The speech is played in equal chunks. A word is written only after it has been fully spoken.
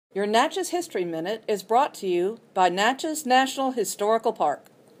Your Natchez History Minute is brought to you by Natchez National Historical Park.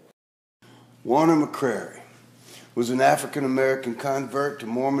 William McCary was an African-American convert to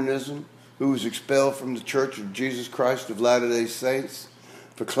Mormonism who was expelled from the Church of Jesus Christ of Latter-day Saints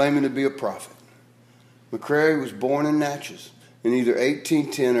for claiming to be a prophet. McCary was born in Natchez in either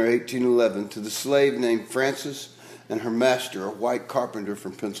 1810 or 1811 to the slave named Frances and her master, a white carpenter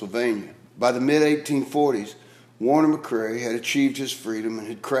from Pennsylvania. By the mid-1840s, William McCary had achieved his freedom and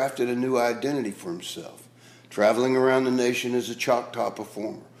had crafted a new identity for himself, traveling around the nation as a Choctaw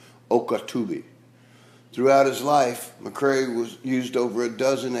performer, Okah Tubbee. Throughout his life, McCary was used over a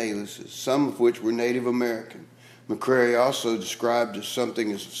dozen aliases, some of which were Native American. McCary also described as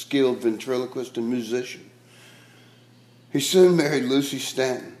something as a skilled ventriloquist and musician. He soon married Lucy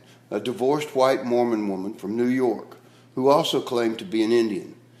Stanton, a divorced white Mormon woman from New York, who also claimed to be an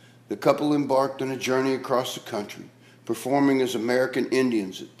Indian. The couple embarked on a journey across the country, performing as American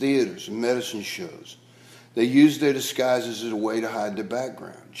Indians at theaters and medicine shows. They used their disguises as a way to hide their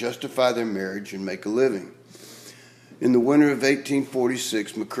background, justify their marriage, and make a living. In the winter of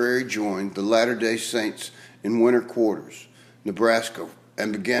 1846, McCary joined the Latter-day Saints in Winter Quarters, Nebraska,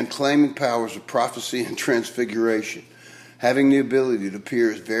 and began claiming powers of prophecy and transfiguration, having the ability to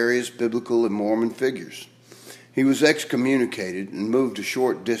appear as various biblical and Mormon figures. He was excommunicated and moved a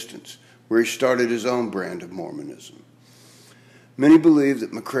short distance, where he started his own brand of Mormonism. Many believe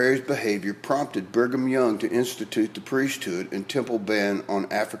that McCary's behavior prompted Brigham Young to institute the priesthood and temple ban on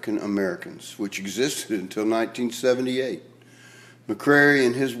African Americans, which existed until 1978. McCary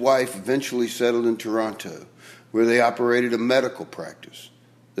and his wife eventually settled in Toronto, where they operated a medical practice.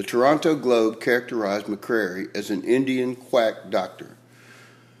 The Toronto Globe characterized McCary as an Indian quack doctor.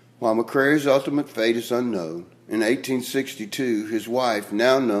 While McCary's ultimate fate is unknown, in 1862, his wife,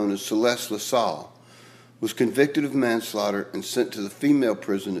 now known as Celeste LaSalle, was convicted of manslaughter and sent to the female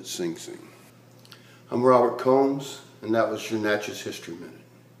prison at Sing Sing. I'm Robert Combs, and that was your Natchez History Minute.